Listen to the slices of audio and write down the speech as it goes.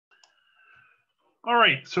All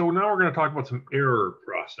right, so now we're going to talk about some error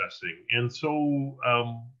processing. And so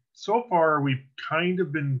far we've kind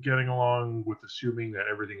of been getting along with assuming that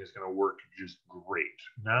everything is going to work just great.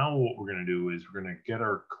 Now what we're going to do is we're going to get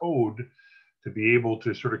our code to be able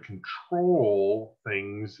to sort of control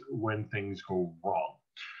things when things go wrong.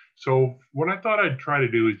 So what I thought I'd try to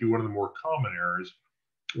do is do one of the more common errors,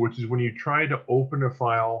 which is when you try to open a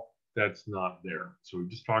file that's not there. So we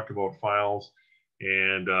just talked about files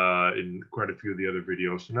and in quite a few of the other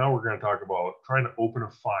videos. So now we're going to talk about trying to open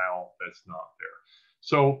a file that's not there.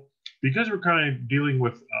 So because we're kind of dealing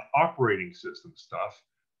with operating system stuff,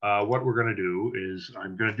 what we're going to do is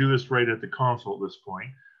I'm going to do this right at the console at this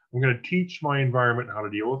point. I'm going to teach my environment how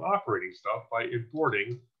to deal with operating stuff by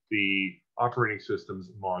importing the operating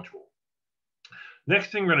systems module.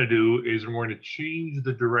 Next thing we're going to do is we're going to change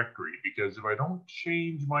the directory, because if I don't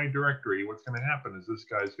change my directory, what's going to happen is this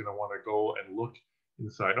guy's going to want to go and look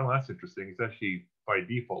inside. Oh, that's interesting. It's actually by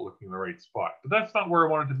default looking in the right spot, but that's not where I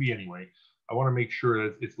want it to be anyway. I want to make sure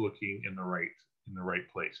that it's looking in the right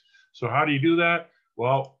place. So how do you do that?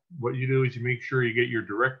 Well, what you do is you make sure you get your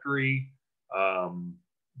directory,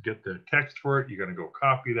 get the text for it. You're going to go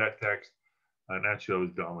copy that text. And actually, I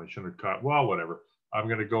was dumb. I shouldn't have caught. Well, whatever. I'm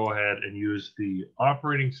going to go ahead and use the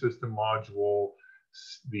operating system module,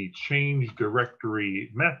 the change directory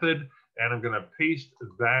method, and I'm going to paste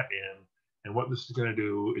that in. And what this is going to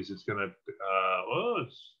do is it's going to,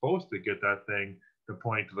 it's supposed to get that thing to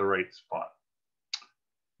point to the right spot.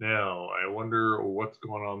 Now, I wonder what's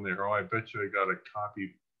going on there. Oh, I bet you I got a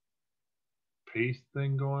copy paste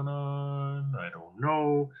thing going on. I don't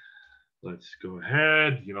know. Let's go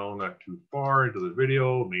ahead, not too far into the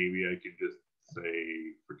video. Maybe I can just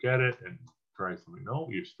say, forget it and try something. No,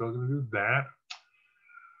 you're still going to do that.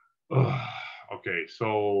 Ugh. Okay,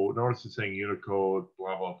 so notice it's saying Unicode,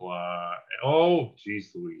 blah, blah, blah. Oh,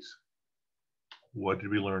 geez Louise. What did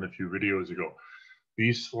we learn a few videos ago?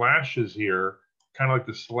 These slashes here, kind of like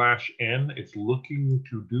the slash n, it's looking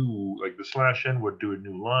to do, like the slash n would do a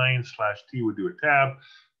new line, slash t would do a tab.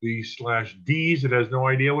 These slash d's, it has no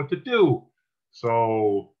idea what to do.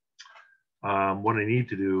 So what I need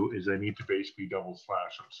to do is I need to basically double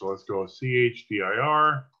slash them. So let's go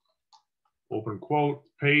chdir, open quote,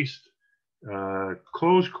 paste,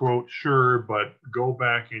 close quote, sure, but go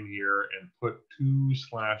back in here and put 2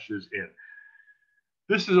 slashes in.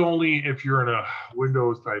 This is only if you're in a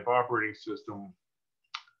Windows type operating system,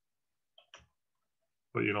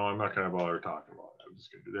 but I'm not going to bother talking about it. I'm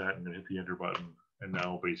just going to do that and then hit the enter button. And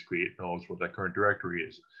now basically it knows what that current directory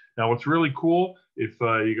is. Now what's really cool, if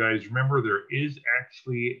you guys remember, there is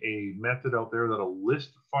actually a method out there that'll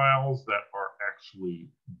list files that are actually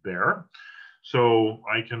there. So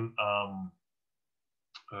I can,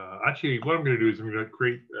 actually what I'm going to do is I'm going to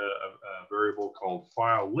create a variable called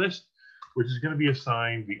file list, which is going to be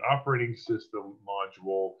assigned the operating system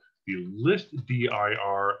module, the list dir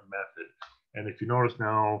method. And if you notice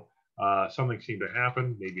now, something seemed to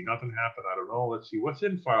happen. Maybe nothing happened. I don't know. Let's see what's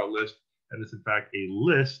in file list. And it's in fact a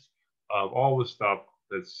list of all the stuff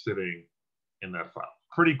that's sitting in that file.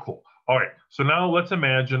 Pretty cool. All right. So now let's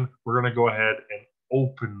imagine we're going to go ahead and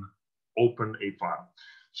open a file.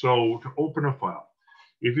 So to open a file,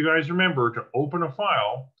 if you guys remember, to open a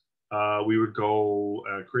file, we would go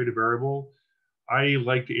create a variable. I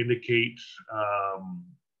like to indicate,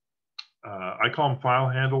 I call them file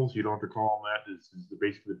handles. You don't have to call them that. This is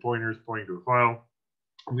basically the pointers pointing to a file.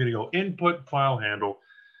 I'm going to go input file handle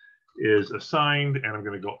is assigned, and I'm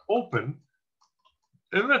going to go open.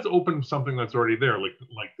 And let's open something that's already there, like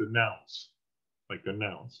the nouns,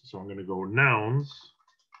 So I'm going to go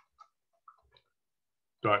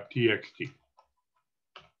nouns.txt.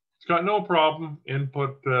 It's got no problem.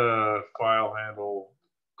 Input file handle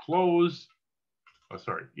close. Oh,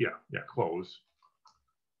 sorry. Yeah, close.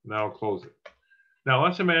 Now close it. Now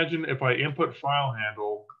let's imagine if I input file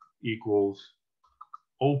handle equals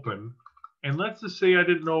open, and let's just say I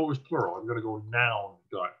didn't know it was plural. I'm going to go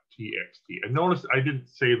noun.txt. And notice I didn't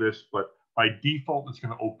say this, but by default it's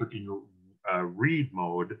going to open in read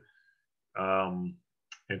mode. And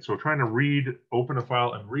so trying to open a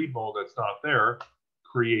file in read mode that's not there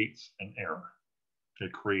creates an error.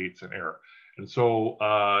 It creates an error. And so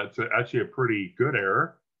it's actually a pretty good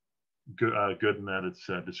error. Good in that it's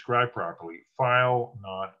described properly. File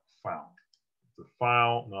not found. It's a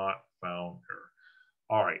file not found error.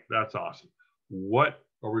 All right, that's awesome. What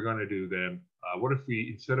are we going to do then? What if we,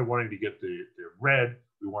 instead of wanting to get the red,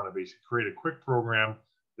 we want to basically create a quick program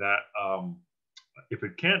that if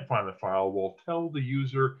it can't find the file, will tell the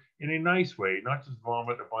user in a nice way, not just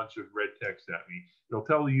vomit a bunch of red text at me. It'll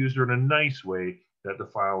tell the user in a nice way that the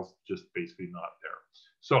file's just basically not there.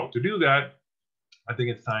 So to do that, I think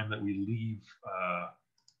it's time that we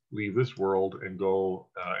leave this world and go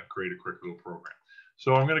and create a quick little program.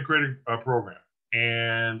 So I'm going to create a program,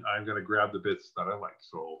 and I'm going to grab the bits that I like.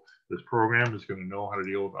 So this program is going to know how to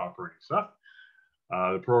deal with operating stuff.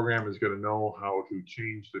 The program is going to know how to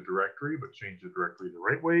change the directory, but change the directory the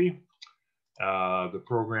right way. The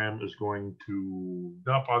program is going to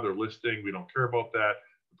not bother listing. We don't care about that.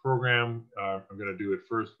 The program, I'm going to do it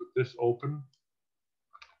first with this open.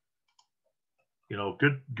 You know,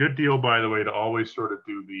 good deal, by the way, to always sort of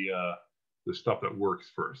do the stuff that works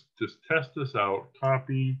first. Just test this out,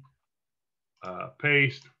 copy,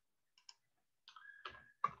 paste.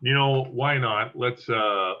 You know, why not? Let's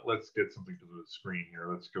get something to the screen here.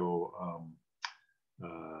 Let's go.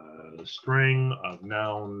 The string of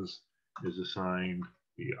nouns is assigned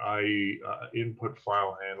the input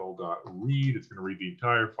file handle dot read. It's going to read the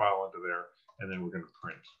entire file into there, and then we're going to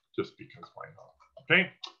print just because why not?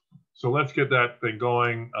 Okay. So let's get that thing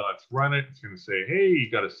going. Let's run it. It's going to say, hey, you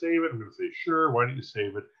got to save it. I'm going to say, sure. Why don't you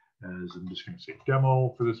save it? As I'm just going to say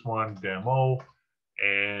demo for this one, demo,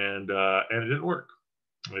 and it didn't work.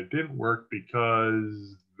 It didn't work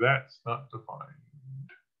because that's not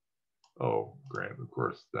defined. Oh, Grant, of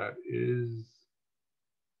course, that is,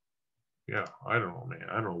 yeah, I don't know, man.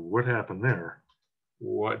 I don't know what happened there.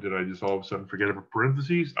 What, did I just all of a sudden forget about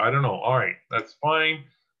parentheses? I don't know. All right, that's fine.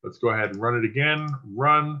 Let's go ahead and run it again.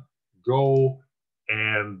 Run, go,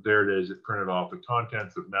 and there it is. It printed off the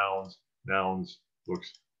contents of nouns. Nouns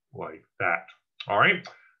looks like that. All right,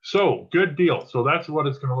 so good deal. So that's what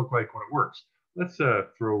it's going to look like when it works. Let's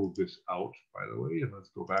throw this out, by the way, and let's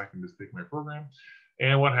go back and just take my program.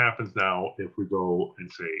 And what happens now if we go and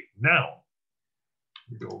say now?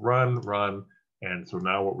 We go run, run, and so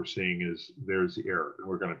now what we're seeing is there's the error, and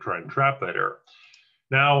we're going to try and trap that error.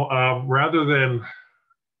 Now, rather than,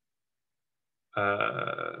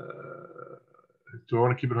 do I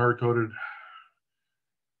want to keep it hard-coded?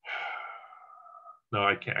 No,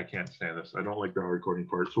 I can't stand this. I don't like the hard-coding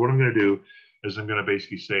part. So what I'm going to do is I'm going to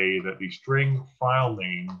basically say that the string file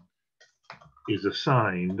name is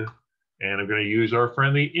assigned, and I'm going to use our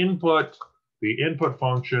friendly input, the input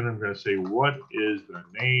function. I'm going to say, what is the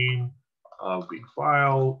name of the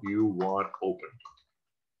file you want opened?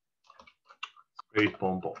 Space,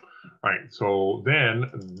 boom, boom. All right, so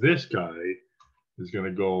then this guy is going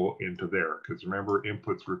to go into there, because remember,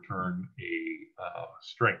 inputs return a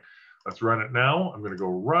string. Let's run it now. I'm going to go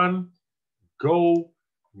run, go.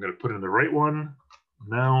 I'm going to put in the right one,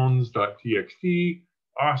 nouns.txt.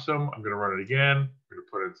 Awesome. I'm going to run it again. I'm going to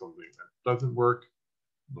put in something that doesn't work,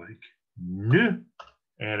 like nah,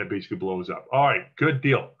 and it basically blows up. All right, good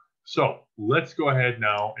deal. So let's go ahead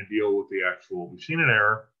now and deal with the actual, we've seen an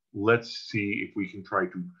error. Let's see if we can try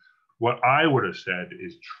to, what I would have said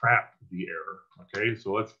is trap the error. Okay,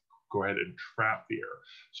 so let's go ahead and trap the error.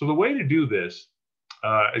 So the way to do this,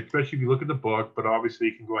 especially if you look at the book, but obviously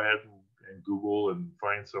you can go ahead and Google and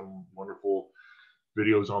find some wonderful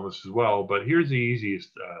videos on this as well. But here's the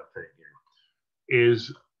easiest thing here,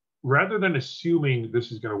 is rather than assuming this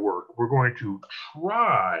is going to work, we're going to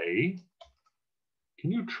try.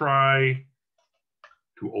 Can you try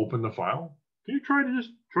to open the file? Can you try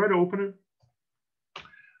to open it?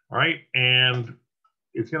 All right, and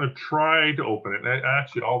it's going to try to open it. And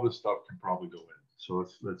actually, all this stuff can probably go in. So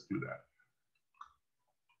let's do that.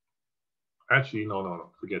 Actually, no,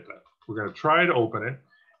 forget that. We're going to try to open it.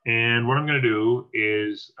 And what I'm going to do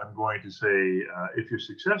is I'm going to say, if you're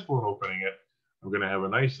successful in opening it, I'm going to have a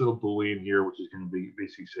nice little Boolean here, which is going to be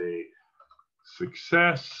basically say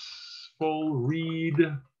successful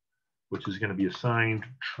read, which is going to be assigned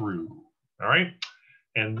true. All right.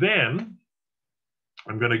 And then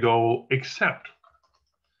I'm going to go accept.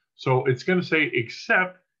 So it's going to say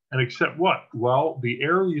accept, and accept what? Well, the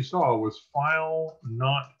error you saw was file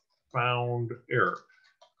not found error.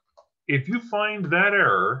 If you find that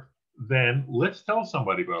error, then let's tell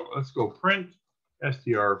somebody about it. Let's go print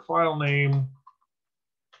str file name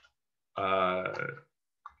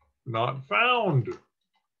not found.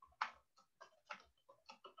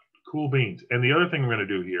 Cool beans. And the other thing I'm going to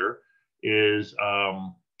do here is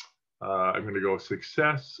I'm going to go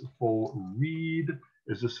successful read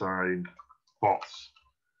is assigned false.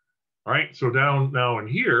 All right, so down now in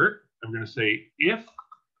here, I'm going to say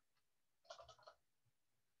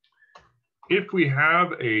if we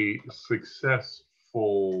have a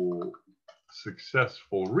successful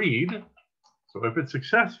read, so if it's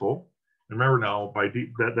successful, remember now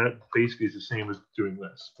that basically is the same as doing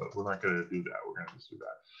this, but we're not going to do that. We're going to just do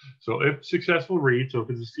that. So if successful read, so if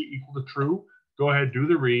it's equal to true, go ahead, do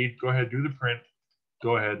the read, go ahead, do the print,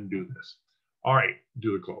 go ahead and do this. All right,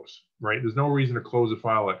 do the close, right? There's no reason to close a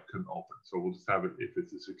file that couldn't open. So we'll just have it if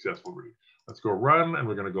it's a successful read. Let's go run, and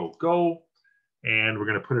we're going to go, and we're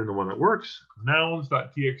going to put in the one that works,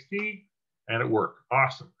 nouns.txt, and it worked.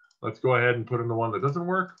 Awesome. Let's go ahead and put in the one that doesn't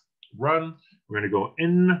work, run. We're going to go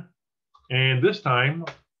in, and this time,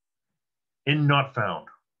 in not found.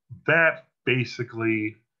 That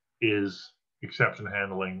basically is exception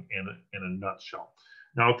handling in a nutshell.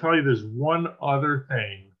 Now, I'll tell you, there's one other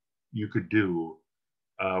thing you could do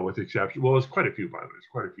with exception. Well, there's quite a few, by the way. There's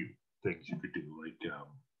quite a few things you could do. Like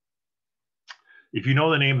if you know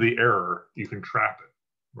the name of the error, you can trap it,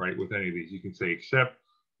 right? With any of these, you can say except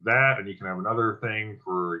that, and you can have another thing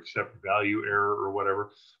for except value error or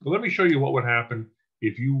whatever. But let me show you what would happen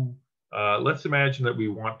if you, let's imagine that we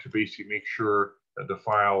want to basically make sure that the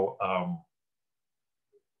file,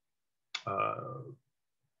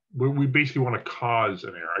 we basically want to cause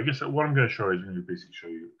an error. I guess what I'm going to show you is going to basically show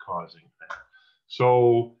you causing an error.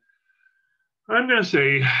 So I'm going to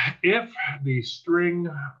say if the string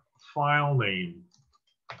file name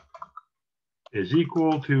is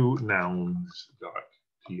equal to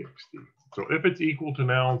nouns.txt. So if it's equal to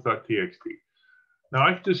nouns.txt. Now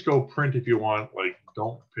I can just go print if you want, like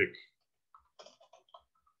don't pick.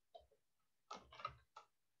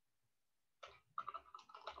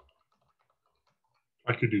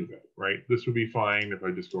 I could do that, right? This would be fine if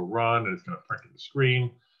I just go run and it's going to print to the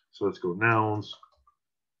screen. So let's go nouns.txt,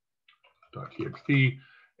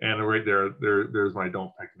 and right there's my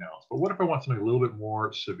don't pick nouns. But what if I want something a little bit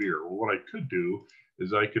more severe? Well, what I could do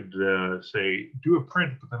is I could say do a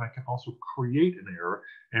print, but then I can also create an error.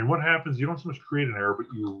 And what happens? You don't so much create an error, but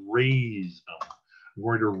you raise them. I'm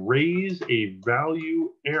going to raise a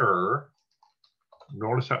value error.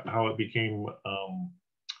 Notice how it became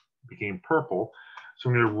purple. So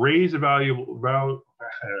I'm going to raise a value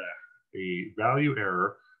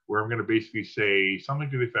error where I'm going to basically say something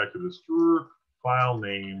to the effect of the str file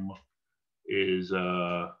name is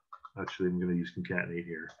actually I'm going to use concatenate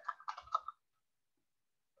here,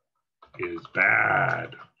 is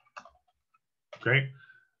bad. Okay.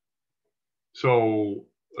 So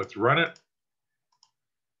let's run it.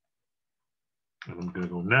 And I'm going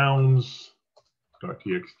to go nouns.txt,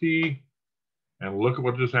 and look at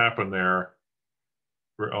what just happened there.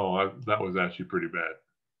 Oh, that was actually pretty bad.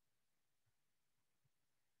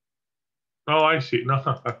 Oh, I see. No,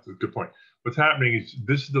 that's a good point. What's happening is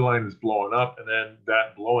this is the line that's blowing up, and then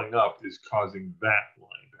that blowing up is causing that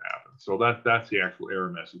line to happen. So that's the actual error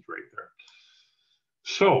message right there.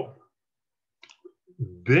 So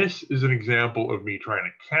this is an example of me trying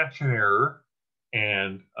to catch an error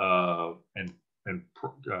and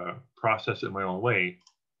process it in my own way.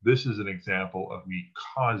 This is an example of me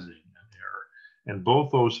causing an error. And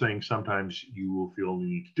both those things sometimes you will feel the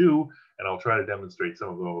need to do, and I'll try to demonstrate some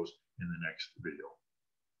of those in the next video.